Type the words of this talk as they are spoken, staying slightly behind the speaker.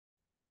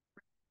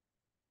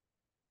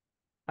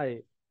Hi,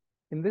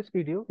 in this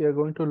video, we are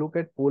going to look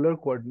at polar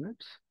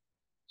coordinates.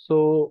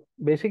 So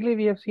basically,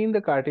 we have seen the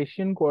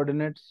Cartesian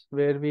coordinates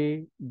where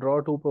we draw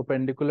two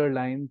perpendicular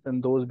lines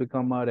and those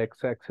become our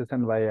x-axis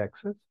and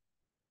y-axis.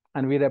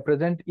 And we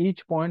represent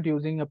each point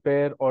using a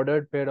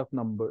ordered pair of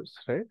numbers,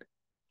 right?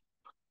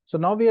 So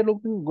now we are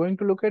going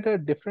to look at a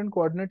different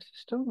coordinate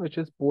system, which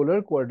is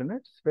polar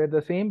coordinates, where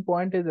the same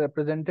point is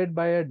represented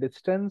by a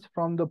distance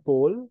from the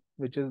pole,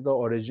 which is the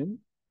origin.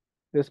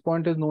 This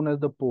point is known as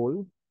the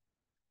pole.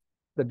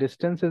 The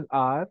distance is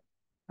r,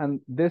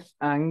 and this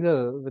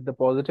angle with the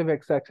positive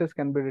x-axis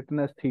can be written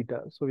as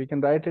theta. So we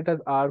can write it as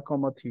r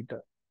comma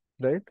theta,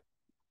 right?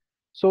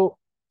 So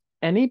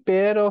any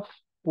pair of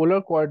polar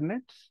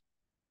coordinates,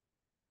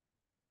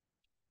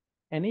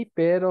 any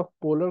pair of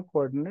polar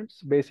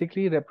coordinates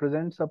basically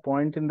represents a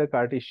point in the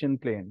Cartesian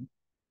plane.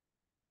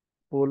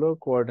 Polar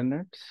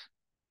coordinates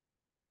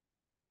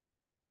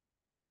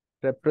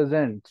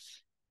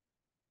represents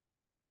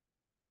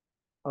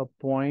a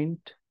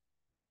point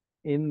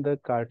in the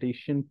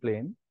Cartesian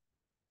plane.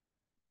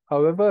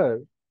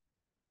 However,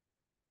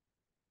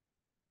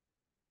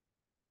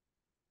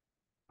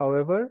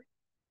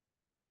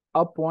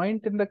 a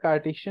point in the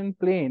Cartesian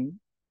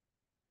plane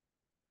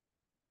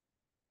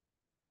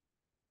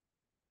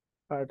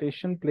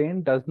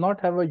does not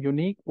have a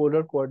unique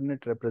polar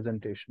coordinate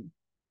representation.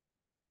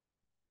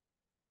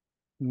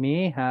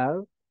 May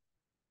have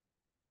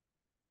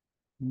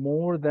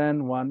more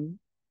than one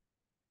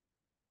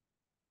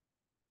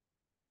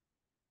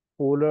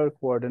polar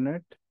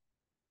coordinate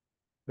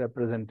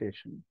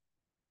representation.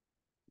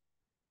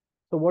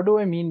 So what do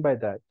I mean by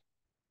that?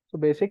 So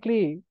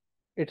basically,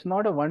 it's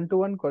not a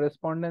one-to-one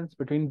correspondence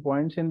between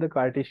points in the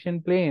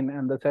Cartesian plane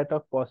and the set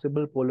of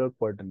possible polar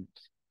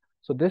coordinates.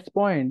 So this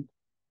point,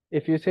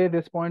 if you say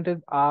this point is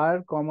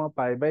r comma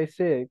pi by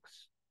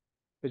 6,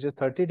 which is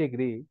 30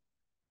 degree,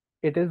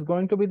 it is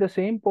going to be the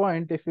same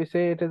point if we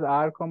say it is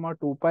r comma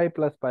 2 pi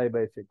plus pi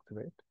by 6,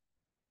 right?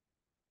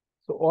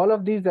 So all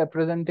of these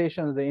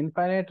representations, the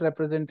infinite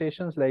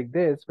representations like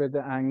this, where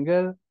the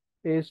angle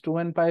is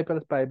 2n pi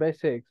plus pi by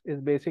 6, is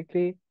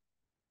basically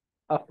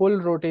a full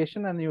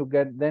rotation and you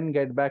then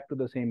get back to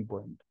the same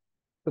point.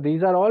 So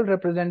these are all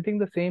representing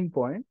the same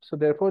point. So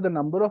therefore, the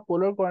number of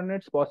polar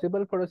coordinates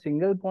possible for a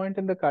single point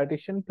in the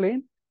Cartesian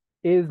plane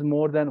is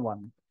more than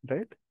one,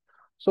 right?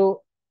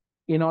 So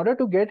in order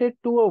to get it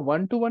to a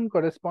one-to-one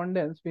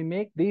correspondence, we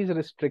make these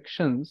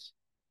restrictions.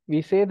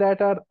 We say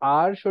that our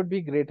r should be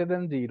greater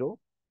than 0.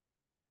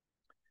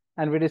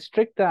 And we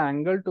restrict the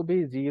angle to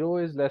be 0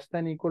 is less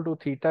than equal to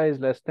theta is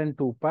less than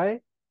 2 pi.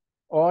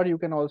 Or you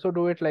can also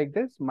do it like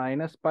this,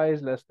 minus pi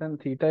is less than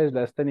theta is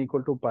less than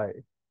equal to pi.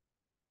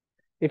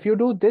 If you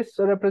do this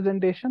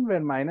representation where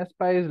minus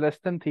pi is less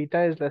than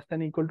theta is less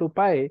than equal to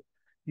pi,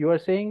 you are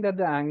saying that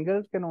the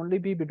angles can only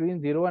be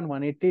between 0 and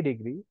 180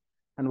 degrees.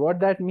 And what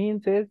that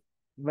means is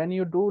when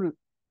you do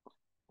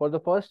for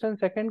the first and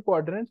second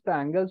quadrants, the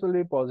angles will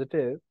be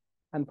positive.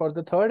 And for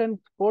the third and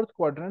fourth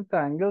quadrants, the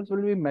angles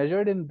will be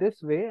measured in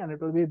this way and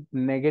it will be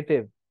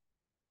negative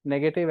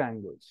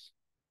angles,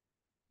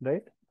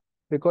 right?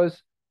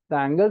 Because the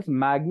angle's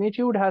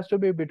magnitude has to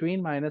be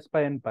between minus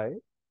pi and pi.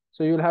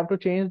 So you'll have to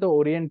change the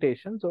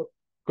orientation. So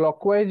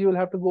clockwise, you'll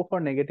have to go for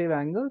negative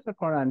angles, and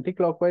for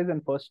anti-clockwise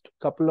and first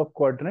couple of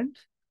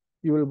quadrants,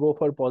 you will go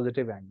for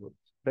positive angles,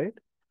 right?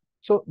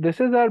 So this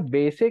is our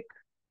basic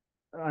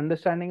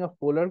understanding of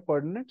polar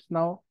coordinates.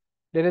 Now,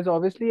 there is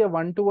obviously a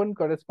one-to-one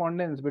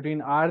correspondence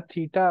between r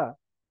theta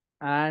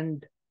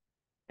and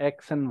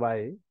x and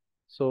y.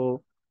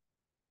 So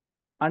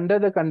under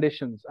the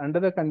conditions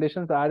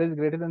r is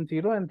greater than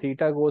 0 and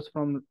theta goes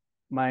from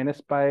minus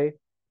pi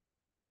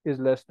is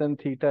less than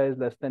theta is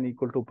less than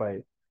equal to pi.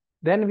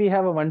 Then we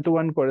have a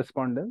one-to-one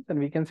correspondence and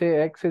we can say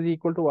x is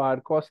equal to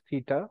r cos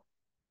theta,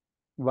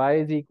 y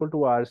is equal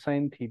to r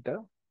sin theta.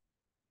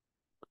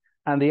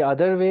 And the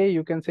other way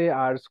you can say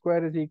r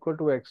square is equal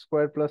to x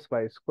square plus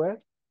y square.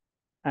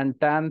 And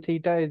tan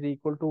theta is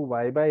equal to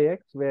y by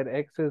x, where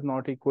x is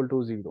not equal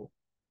to 0,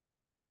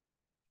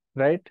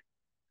 right?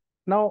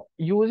 Now,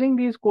 using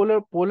these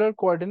polar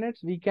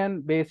coordinates, we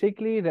can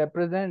basically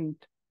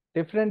represent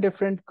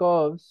different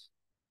curves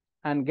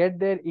and get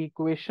their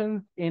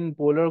equations in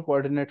polar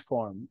coordinate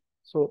form.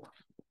 So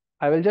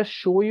I will just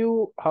show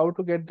you how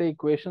to get the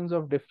equations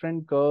of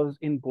different curves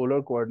in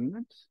polar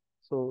coordinates.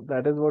 So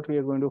that is what we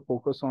are going to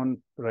focus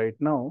on right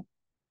now.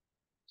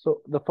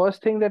 So the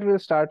first thing that we'll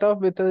start off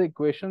with are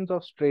equations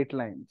of straight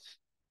lines.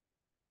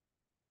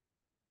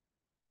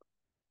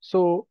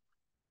 So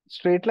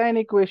straight line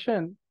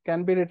equation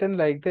can be written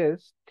like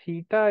this: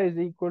 theta is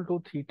equal to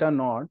theta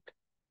naught,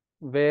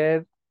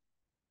 where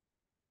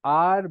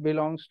r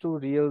belongs to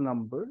real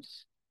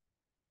numbers.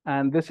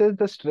 And this is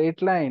the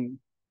straight line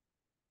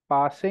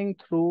passing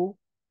through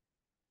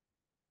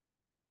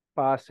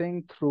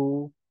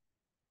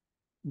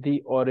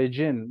the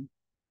origin,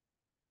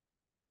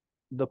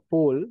 the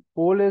pole.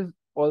 Pole is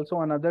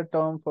also another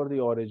term for the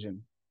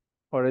origin.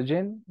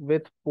 Origin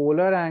with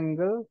polar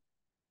angle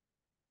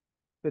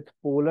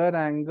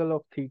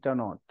of theta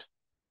naught.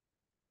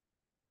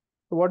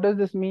 So what does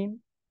this mean?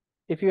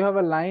 if you have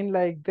a line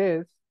like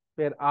this,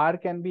 where r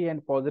can be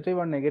and positive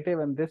or negative,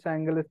 and this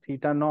angle is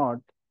theta naught,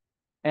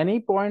 any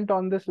point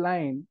on this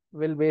line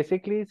will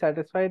basically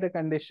satisfy the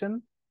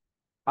condition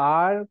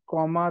r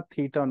comma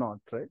theta naught,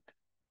 right?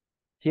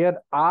 Here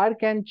r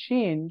can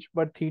change,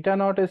 but theta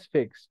naught is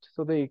fixed.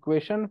 So the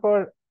equation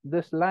for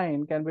this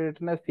line can be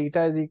written as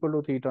theta is equal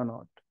to theta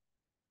naught.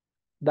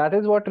 That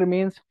is what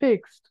remains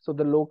fixed. So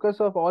the locus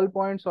of all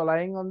points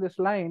lying on this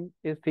line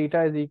is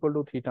theta is equal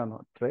to theta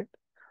naught, right?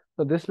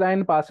 So this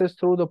line passes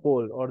through the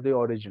pole or the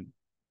origin.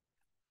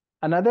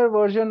 Another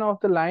version of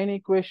the line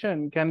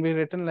equation can be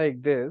written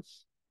like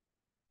this.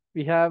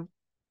 We have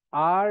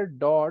r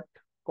dot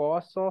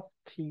cos of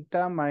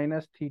theta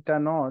minus theta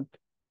naught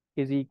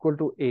is equal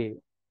to a.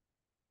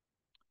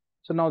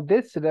 So now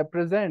this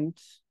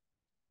represents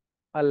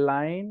a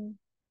line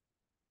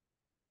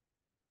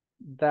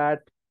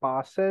that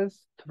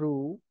passes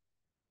through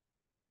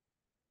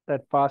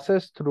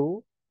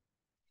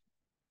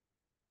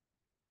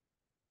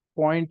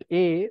point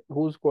A,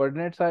 whose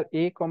coordinates are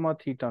a comma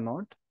theta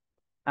naught,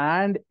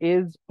 and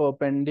is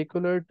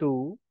perpendicular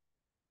to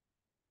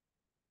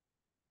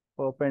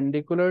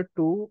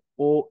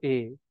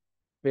OA,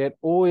 where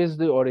O is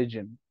the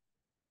origin.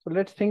 So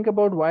let's think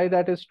about why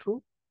that is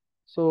true.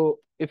 So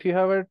if you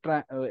have a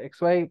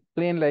xy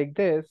plane like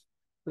this,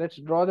 let's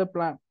draw the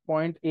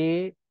point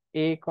A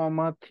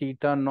comma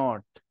theta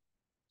naught.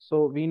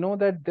 So we know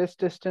that this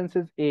distance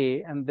is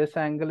A and this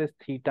angle is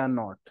theta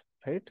naught,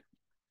 right?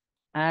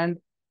 And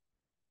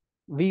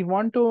we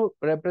want to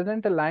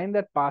represent a line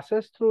that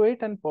passes through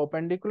it and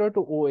perpendicular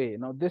to OA.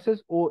 Now this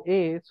is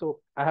OA, so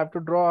I have to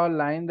draw a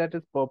line that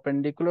is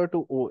perpendicular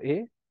to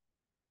OA.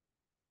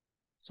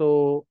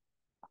 So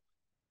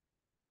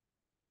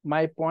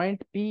my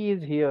point P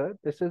is here.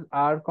 This is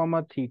r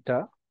comma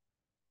theta,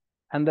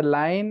 and the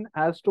line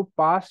has to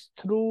pass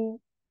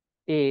through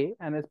A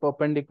and is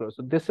perpendicular.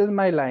 So this is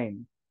my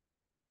line,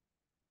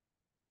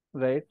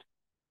 right?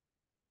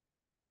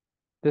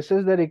 This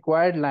is the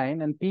required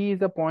line, and P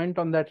is a point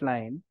on that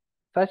line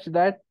such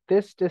that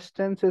this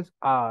distance is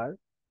r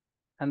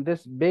and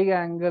this big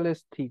angle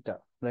is theta,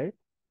 right?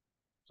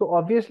 So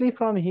obviously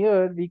from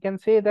here we can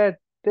say that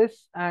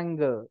this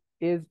angle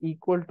is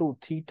equal to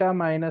theta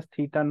minus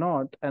theta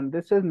naught, and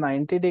this is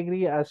 90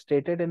 degree as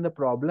stated in the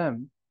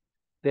problem.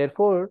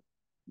 Therefore,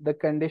 the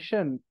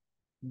condition,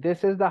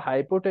 this is the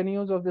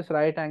hypotenuse of this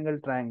right angle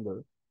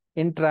triangle.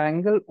 In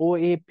triangle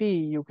OAP,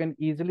 you can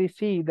easily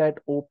see that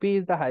OP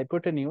is the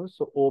hypotenuse.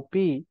 So OP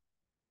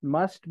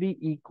must be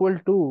equal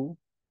to,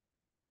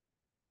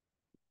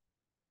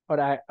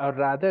 or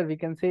rather we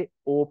can say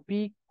OP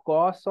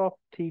cos of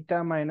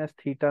theta minus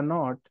theta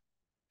naught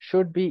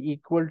should be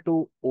equal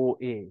to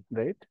OA,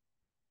 right?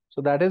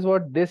 So that is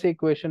what this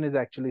equation is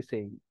actually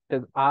saying.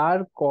 That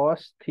r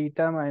cos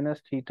theta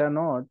minus theta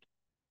naught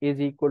is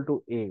equal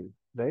to A,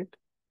 right?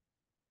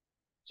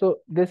 So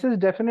this is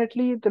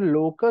definitely the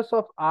locus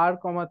of r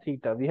comma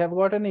theta. We have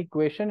got an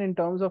equation in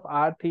terms of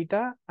r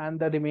theta and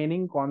the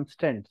remaining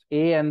constants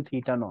A and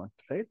theta naught,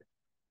 right?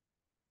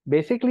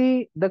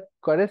 Basically, the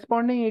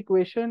corresponding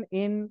equation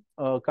in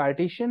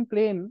Cartesian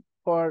plane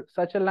for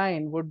such a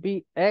line would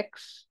be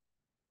x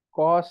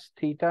cos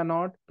theta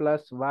naught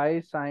plus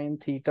y sine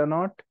theta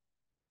naught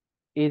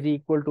is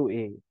equal to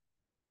A.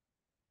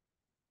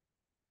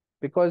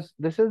 Because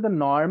this is the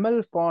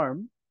normal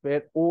form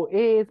where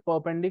OA is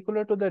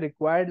perpendicular to the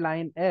required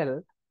line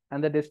L,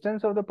 and the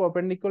distance of the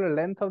perpendicular,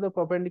 length of the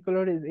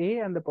perpendicular is A,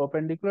 and the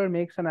perpendicular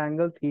makes an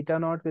angle theta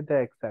naught with the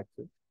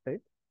x-axis, right?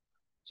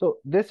 So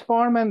this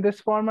form and this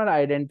form are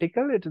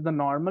identical. It is the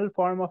normal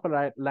form of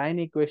a line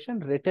equation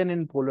written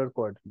in polar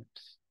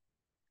coordinates.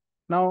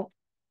 Now,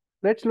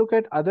 let's look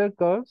at other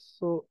curves.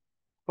 So,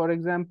 for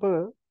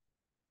example,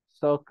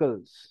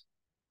 circles.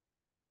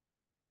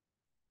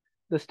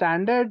 The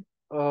standard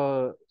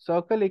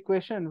circle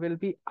equation will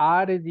be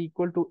r is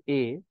equal to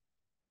A,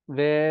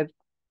 where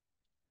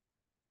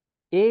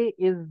A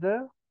is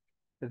the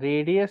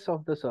radius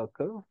of the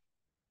circle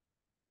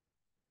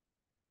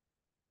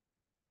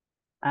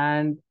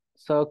and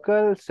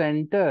circle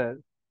center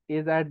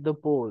is at the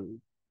pole,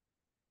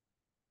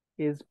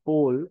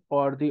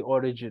 or the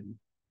origin,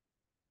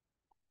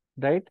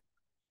 right?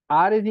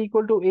 R is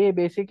equal to A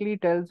basically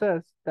tells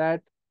us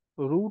that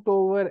root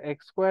over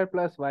x square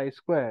plus y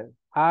square,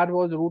 R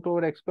was root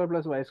over x square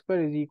plus y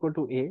square is equal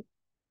to A.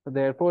 So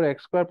therefore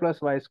x square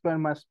plus y square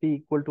must be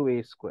equal to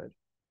A square.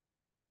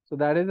 So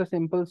that is a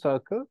simple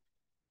circle.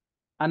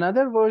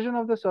 Another version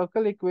of the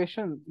circle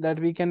equation that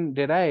we can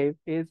derive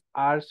is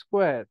r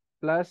square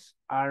plus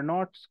r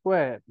naught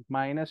square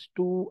minus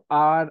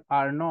 2r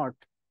r naught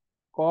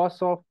cos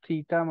of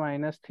theta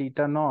minus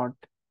theta naught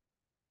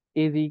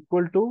is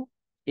equal to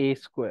A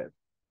square.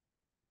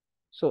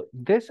 So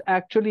this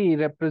actually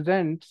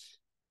represents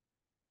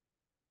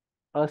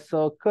a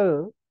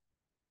circle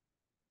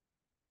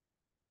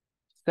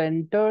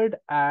centered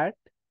at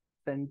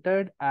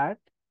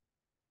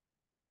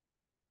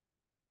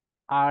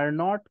r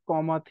naught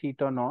comma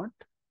theta naught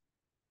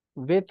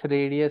with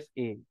radius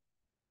A.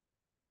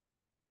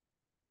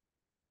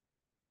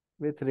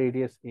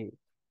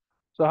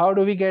 So how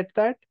do we get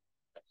that?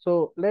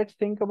 So let's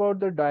think about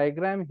the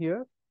diagram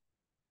here.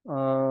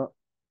 Uh,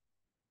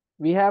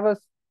 we have a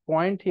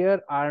point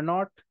here r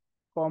naught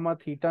comma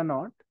theta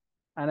naught,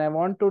 and I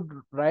want to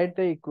write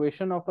the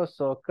equation of a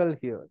circle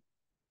here.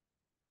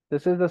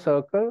 This is the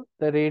circle.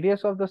 The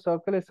radius of the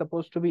circle is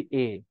supposed to be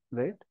a,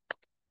 right?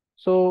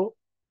 So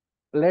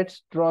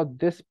let's draw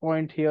this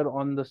point here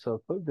on the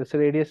circle. This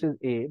radius is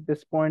a,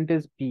 this point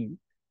is p,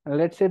 and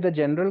let's say the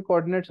general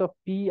coordinates of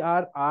p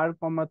are r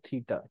comma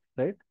theta,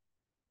 right?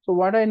 So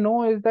what I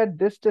know is that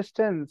this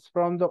distance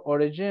from the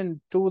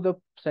origin to the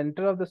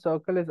center of the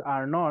circle is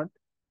r naught,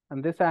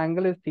 and this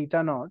angle is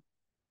theta naught,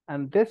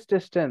 and this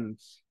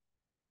distance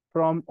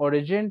from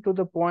origin to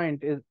the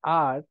point is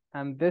r,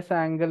 and this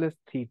angle is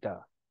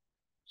theta.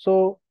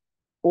 So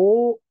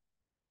OCP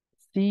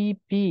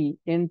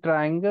in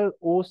triangle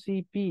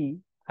OCP,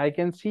 I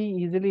can see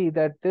easily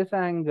that this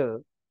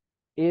angle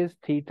is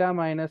theta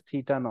minus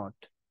theta naught.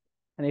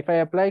 And if I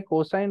apply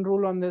cosine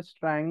rule on this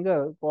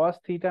triangle, cos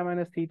theta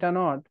minus theta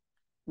naught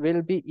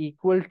will be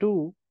equal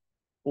to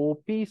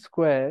OP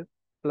square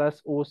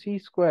plus OC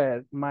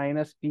square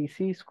minus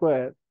PC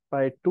square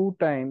by 2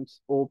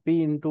 times OP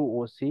into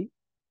OC.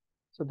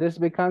 So this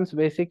becomes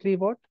basically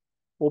what?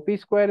 OP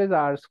square is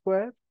R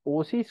square,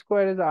 OC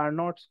square is R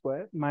naught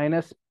square,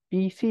 minus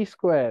PC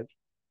square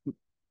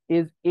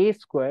is A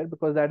square,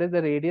 because that is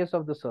the radius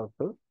of the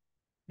circle,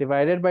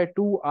 divided by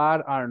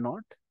 2R R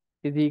naught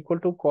is equal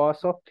to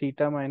cos of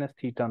theta minus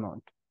theta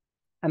naught.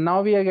 And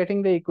now we are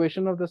getting the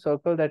equation of the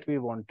circle that we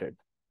wanted.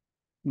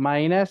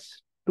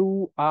 Minus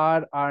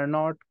 2R R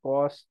naught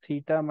cos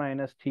theta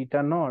minus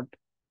theta naught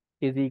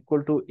is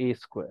equal to A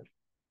square.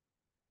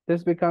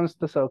 This becomes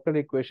the circle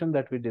equation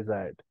that we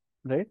desired,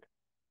 right?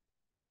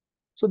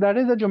 So that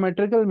is the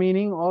geometrical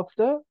meaning of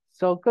the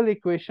circle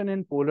equation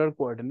in polar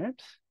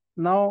coordinates.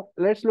 Now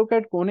let's look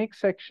at conic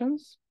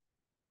sections.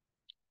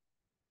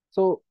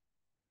 So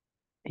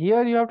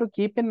here you have to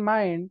keep in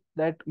mind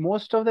that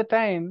most of the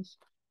times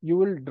you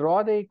will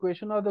draw the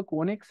equation of the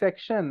conic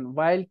section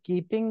while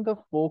keeping the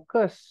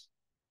focus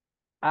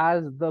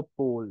as the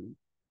pole.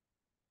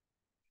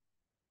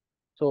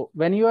 So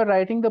when you are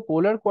writing the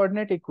polar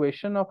coordinate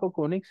equation of a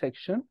conic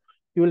section,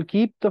 you will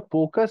keep the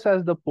focus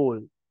as the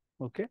pole.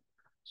 Okay.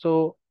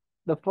 So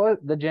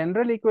the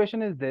general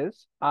equation is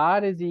this: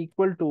 R is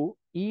equal to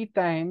E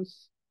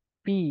times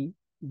P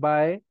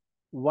by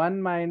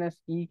 1 minus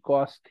E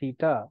cos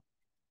theta.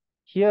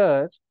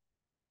 Here,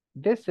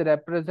 this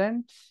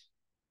represents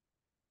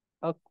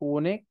a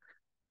conic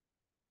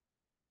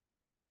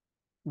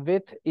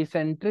with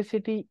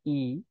eccentricity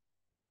E,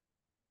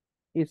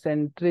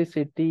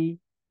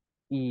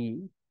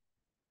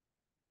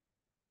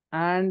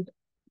 and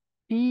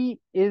P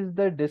is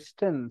the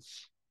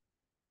distance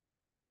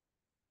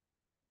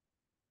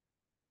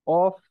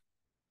of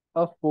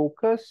a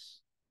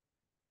focus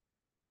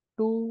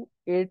to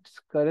its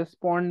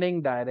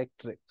corresponding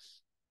directrix.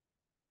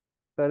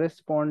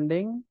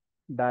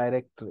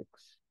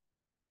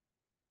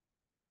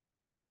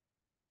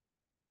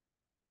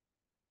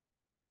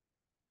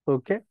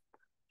 Okay.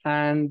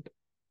 And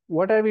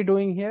what are we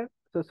doing here?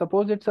 So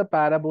suppose it's a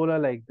parabola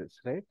like this,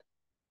 right?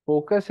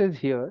 Focus is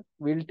here.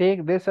 We'll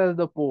take this as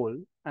the pole,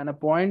 and a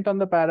point on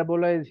the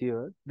parabola is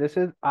here. This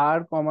is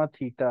r comma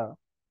theta.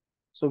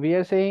 So we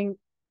are saying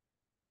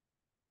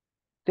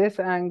this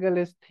angle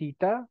is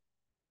theta,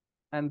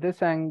 and this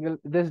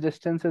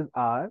distance is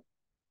r.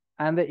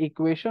 And the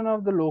equation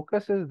of the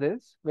locus is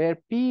this, where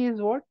P is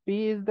what?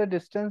 P is the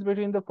distance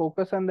between the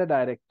focus and the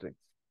directrix.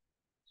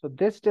 So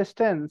this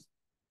distance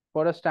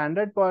for a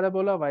standard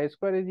parabola, y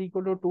square is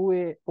equal to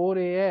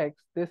 4ax.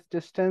 This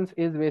distance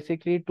is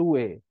basically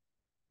 2a.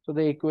 So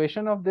the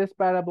equation of this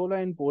parabola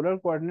in polar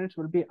coordinates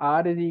will be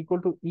r is equal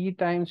to E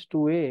times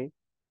 2a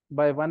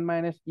by 1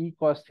 minus E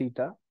cos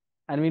theta.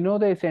 And we know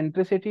the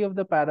eccentricity of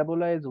the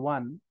parabola is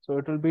 1. So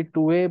it will be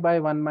 2a by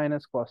 1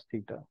 minus cos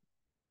theta.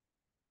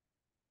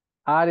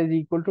 R is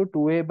equal to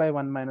 2a by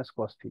 1 minus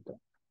cos theta.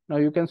 Now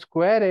you can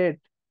square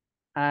it,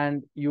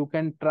 and you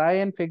can try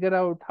and figure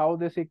out how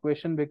this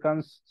equation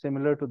becomes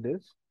similar to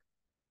this.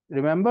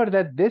 Remember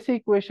that this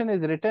equation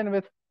is written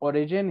with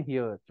origin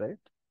here, right?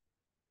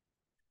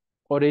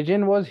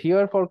 Origin was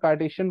here for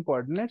Cartesian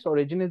coordinates.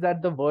 Origin is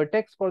at the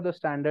vertex for the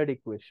standard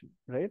equation,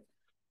 right?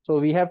 So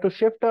we have to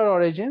shift our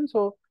origin.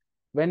 So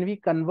when we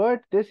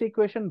convert this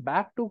equation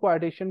back to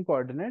Cartesian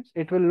coordinates,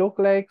 it will look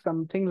like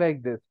something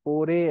like this: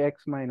 4ax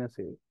minus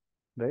a,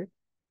 right?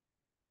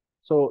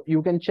 So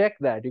you can check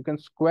that. You can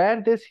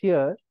square this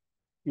here.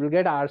 You'll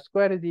get r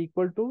square is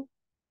equal to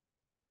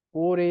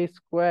 4a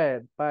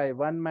square by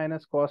 1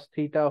 minus cos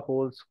theta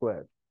whole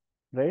square,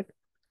 right?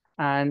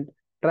 And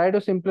try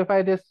to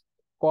simplify this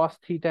cos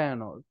theta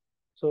and all.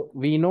 So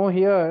we know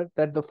here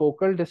that the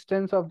focal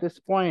distance of this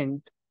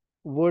point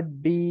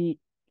would be,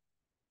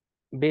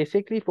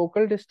 basically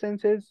focal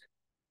distance is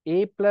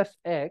a plus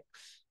x,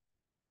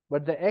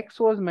 but the x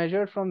was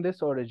measured from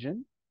this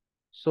origin.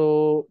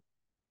 So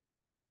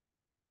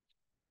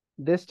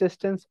this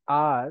distance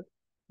r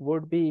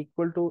would be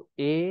equal to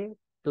a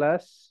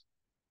plus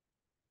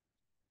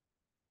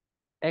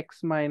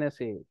x minus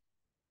a.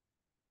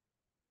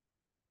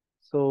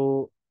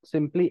 So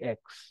simply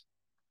x.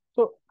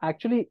 So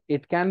actually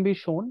it can be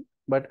shown,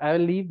 but I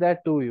will leave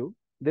that to you.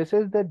 This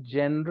is the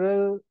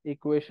general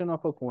equation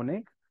of a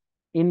conic.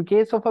 In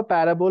case of a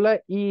parabola,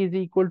 E is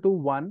equal to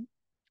 1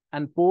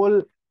 and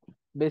pole,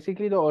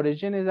 basically the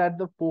origin is at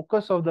the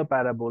focus of the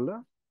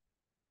parabola.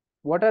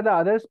 What are the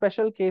other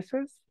special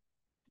cases?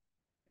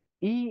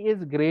 E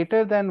is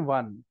greater than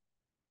 1.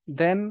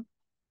 Then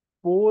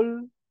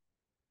pole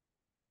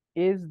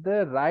is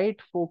the right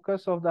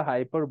focus of the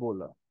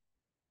hyperbola.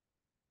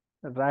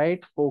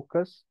 Right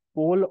focus,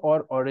 pole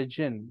or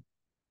origin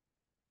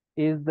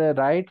is the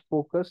right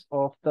focus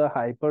of the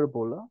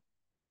hyperbola.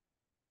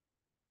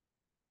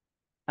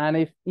 And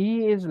if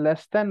E is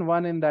less than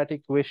 1 in that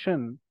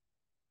equation,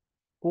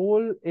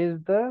 pole is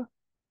the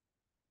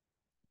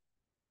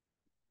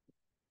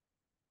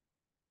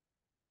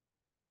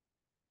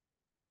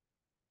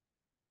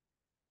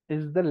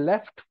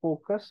left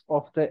focus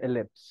of the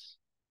ellipse.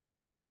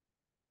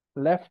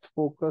 Left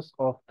focus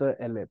of the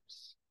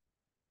ellipse.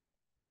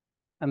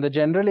 And the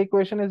general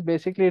equation is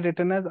basically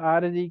written as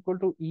R is equal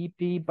to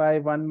EP by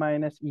 1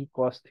 minus E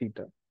cos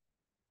theta.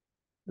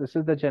 This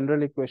is the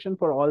general equation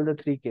for all the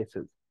three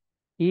cases.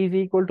 E is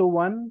equal to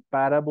 1,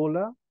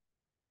 parabola,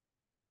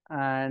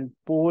 and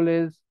pole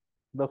is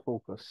the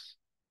focus.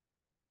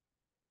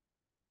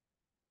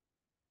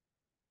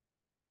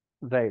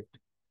 Right.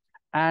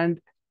 And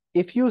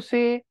if you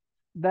say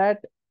that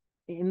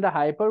in the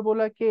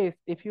hyperbola case,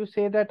 if you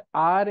say that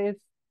R is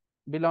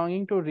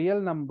belonging to real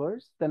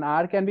numbers, then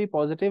R can be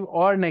positive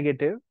or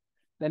negative,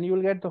 then you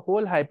will get the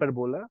whole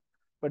hyperbola.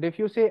 But if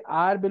you say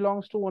R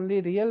belongs to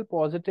only real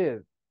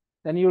positive,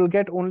 then you will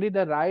get only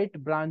the right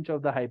branch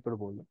of the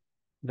hyperbola,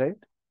 right?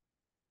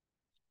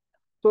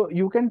 So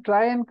you can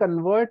try and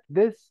convert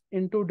this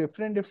into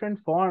different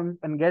forms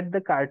and get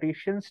the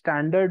Cartesian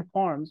standard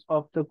forms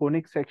of the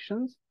conic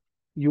sections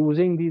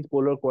using these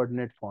polar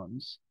coordinate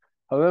forms.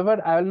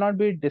 However, I will not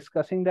be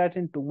discussing that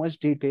in too much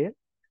detail.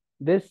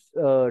 This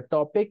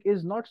topic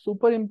is not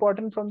super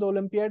important from the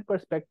Olympiad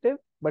perspective,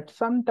 but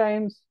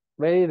sometimes,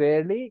 very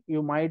rarely,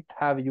 you might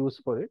have use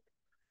for it.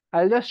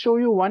 I'll just show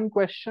you one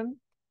question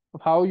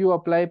of how you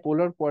apply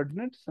polar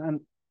coordinates,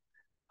 and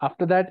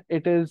after that,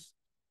 it is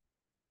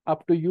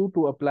up to you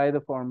to apply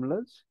the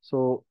formulas.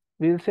 So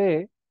we'll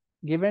say,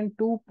 given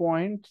 2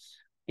 points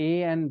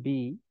A and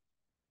B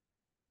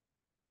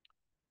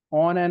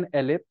on an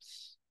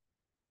ellipse,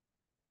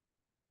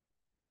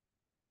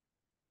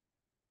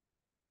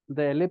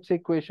 the ellipse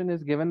equation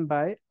is given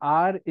by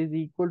R is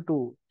equal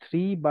to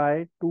 3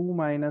 by 2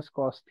 minus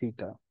cos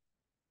theta.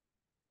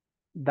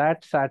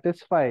 That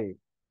satisfy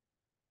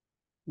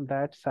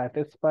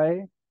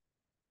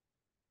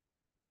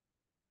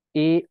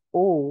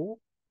AO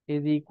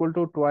is equal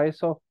to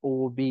twice of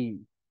OB,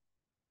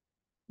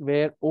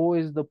 where O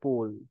is the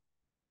pole.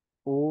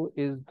 O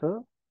is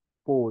the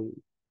pole.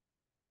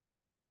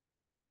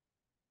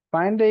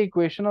 Find the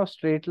equation of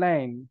straight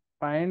line.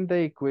 Find the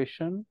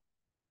equation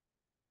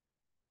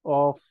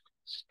of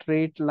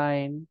straight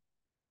line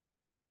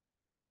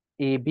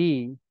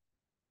AB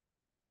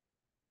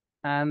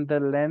and the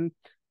length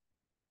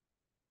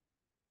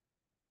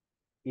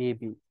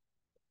AB.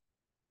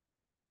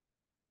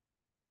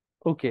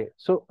 Okay,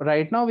 so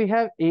right now we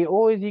have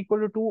AO is equal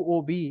to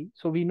 2OB.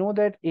 So we know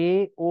that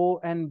A, O,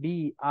 and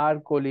B are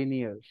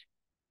collinear.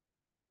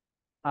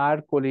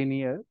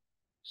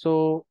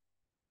 So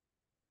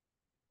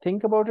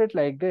think about it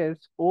like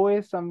this. O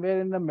is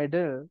somewhere in the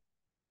middle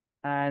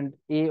and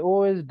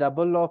AO is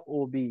double of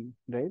OB,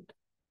 right?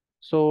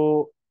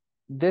 So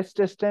this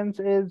distance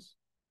is,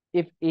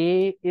 if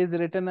A is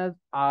written as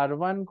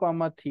R1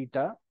 comma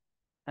theta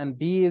and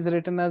B is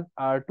written as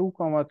R2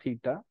 comma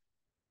theta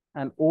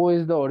and O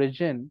is the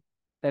origin,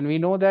 then we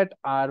know that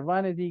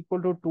R1 is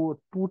equal to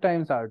 2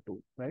 times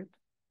R2, right?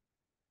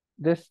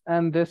 This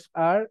and this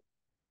are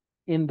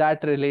in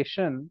that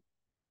relation.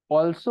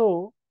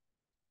 Also,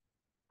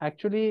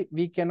 actually,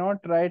 we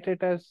cannot write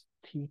it as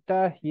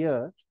theta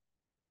here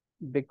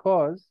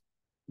because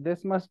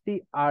this must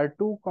be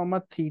R2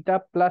 comma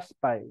theta plus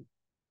pi.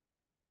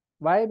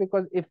 Why?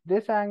 Because if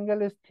this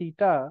angle is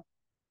theta,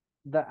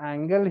 the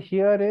angle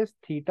here is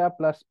theta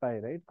plus pi,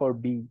 right? For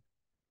B.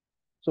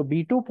 So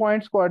B2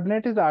 points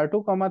coordinate is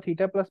R2 comma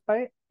theta plus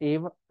pi,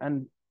 A1,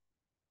 and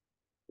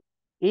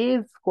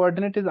A's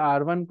coordinate is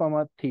R1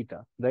 comma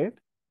theta, right?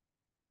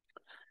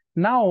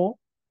 Now,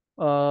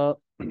 uh,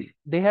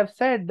 they have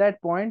said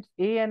that points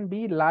A and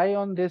B lie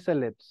on this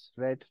ellipse,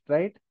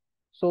 right?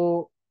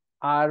 So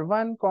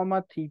R1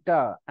 comma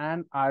theta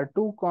and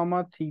R2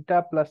 comma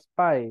theta plus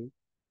pi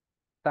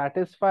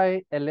satisfy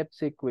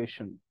ellipse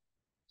equation.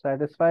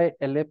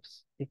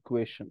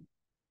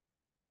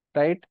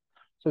 Right?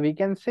 So we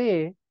can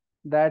say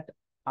that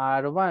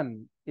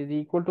R1 is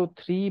equal to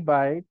 3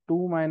 by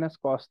 2 minus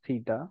cos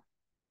theta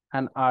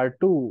and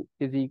R2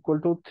 is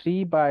equal to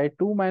 3 by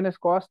 2 minus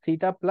cos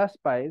theta plus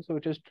pi, so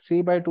which is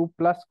 3 by 2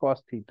 plus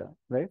cos theta,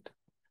 right?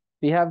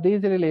 We have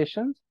these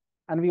relations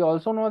and we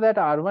also know that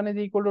R1 is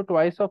equal to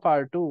twice of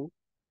R2.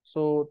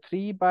 So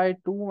 3 by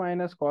 2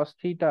 minus cos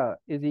theta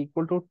is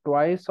equal to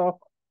twice of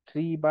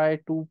 3 by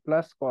 2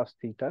 plus cos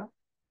theta.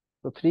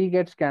 So 3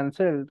 gets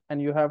cancelled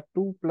and you have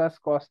 2 plus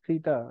cos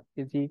theta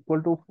is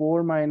equal to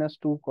 4 minus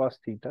 2 cos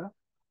theta.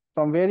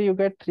 From where you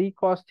get 3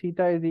 cos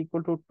theta is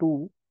equal to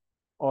 2,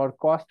 or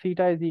cos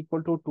theta is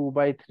equal to 2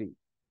 by 3,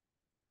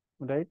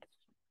 right?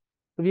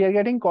 So we are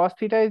getting cos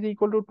theta is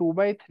equal to 2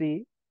 by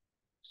 3.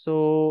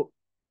 So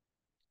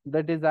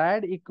the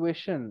desired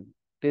equation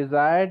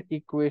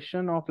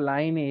of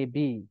line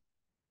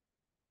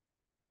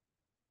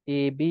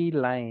AB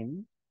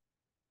line,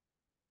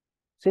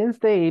 since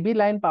the AB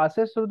line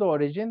passes through the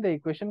origin, the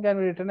equation can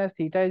be written as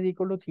theta is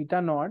equal to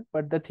theta naught,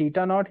 but the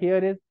theta naught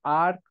here is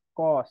arc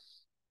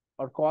cos,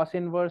 or cos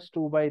inverse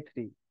 2 by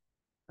 3.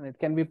 And it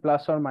can be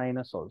plus or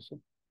minus also,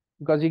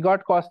 because we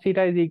got cos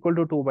theta is equal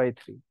to 2 by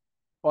 3.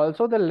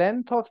 Also, the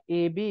length of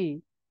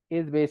AB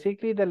is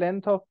basically the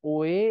length of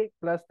OA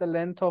plus the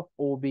length of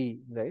OB,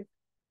 right?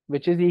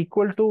 Which is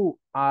equal to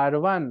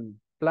R1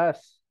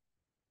 plus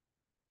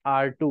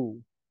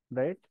R2,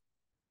 right?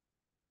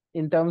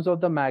 In terms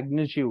of the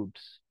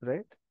magnitudes,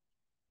 right?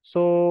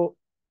 So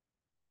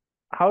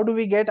how do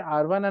we get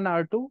R1 and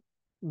R2?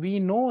 We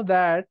know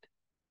that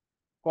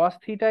cos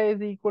theta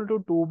is equal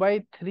to 2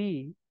 by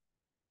 3.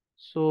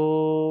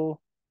 So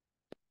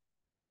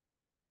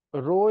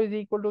rho is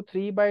equal to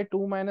 3 by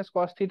 2 minus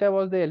cos theta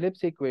was the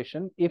ellipse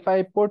equation. If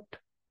I put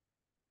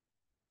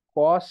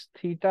cos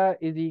theta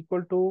is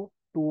equal to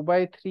 2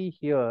 by 3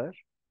 here,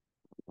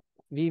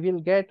 we will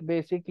get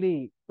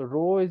basically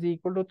rho is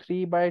equal to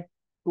 3 by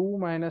 2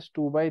 minus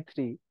 2 by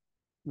 3,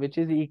 which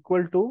is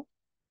equal to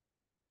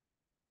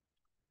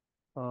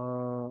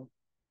uh,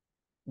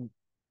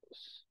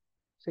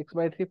 6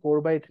 by 3,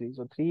 4 by 3.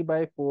 So 3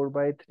 by 4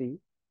 by 3.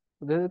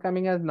 So this is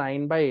coming as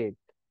 9 by 8,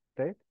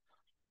 right?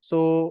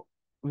 So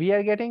we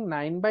are getting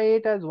 9 by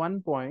 8 as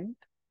one point.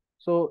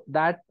 So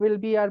that will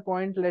be our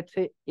point, let's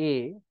say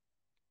A.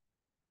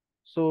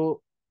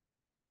 So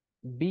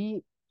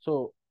B,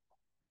 so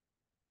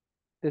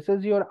this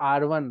is your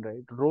R1,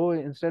 right? Rho,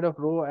 instead of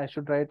rho, I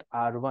should write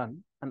R1.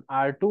 And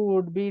R2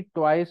 would be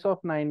twice of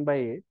 9 by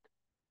 8.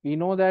 We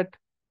know that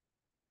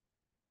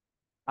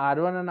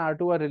R1 and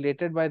R2 are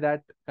related by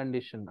that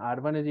condition.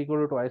 R1 is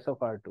equal to twice of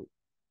R2.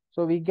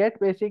 So we get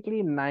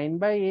basically 9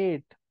 by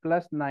 8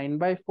 plus 9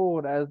 by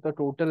 4 as the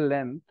total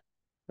length,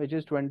 which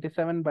is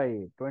 27 by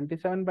 8.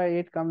 27 by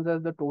 8 comes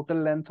as the total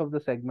length of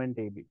the segment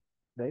AB,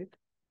 right?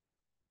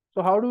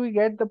 So how do we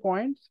get the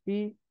points?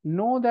 We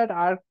know that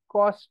arc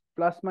cos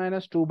plus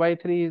minus 2 by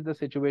 3 is the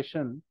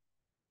situation,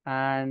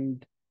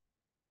 and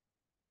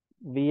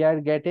we are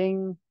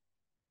getting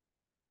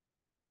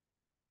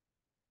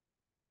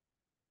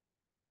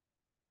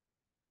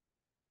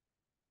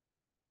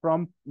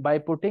from, by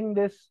putting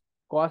this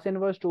cos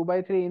inverse 2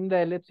 by 3 in the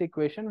ellipse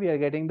equation, we are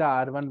getting the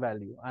R1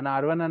 value, and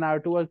R1 and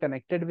R2 are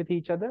connected with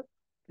each other.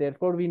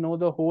 Therefore, we know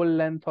the whole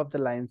length of the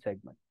line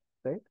segment,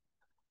 right?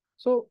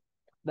 So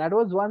that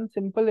was one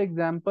simple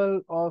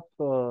example of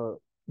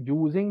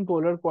using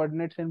polar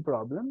coordinates in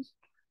problems.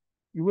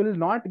 You will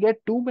not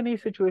get too many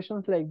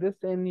situations like this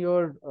in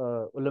your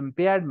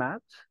Olympiad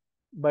maths,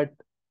 but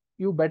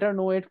you better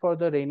know it for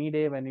the rainy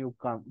day when you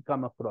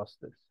come across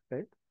this,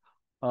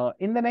 right?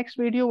 In the next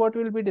video, what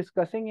we'll be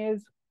discussing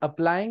is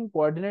applying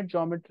coordinate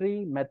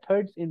geometry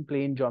methods in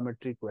plane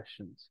geometry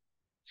questions.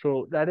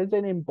 So that is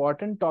an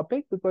important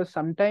topic because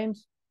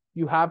sometimes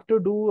you have to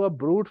do a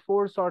brute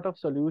force sort of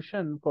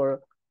solution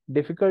for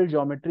difficult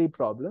geometry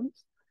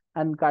problems.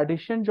 And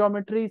Cartesian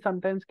geometry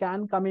sometimes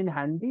can come in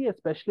handy,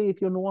 especially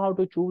if you know how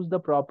to choose the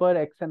proper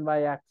X and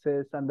Y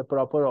axis and the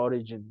proper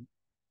origin.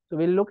 So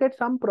we'll look at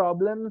some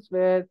problems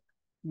where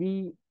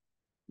we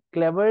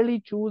cleverly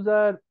choose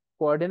our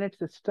coordinate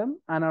system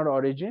and our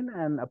origin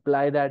and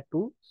apply that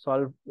to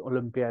solve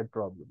Olympiad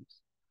problems.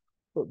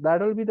 So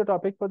that will be the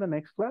topic for the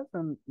next class,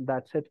 and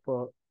that's it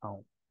for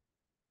now.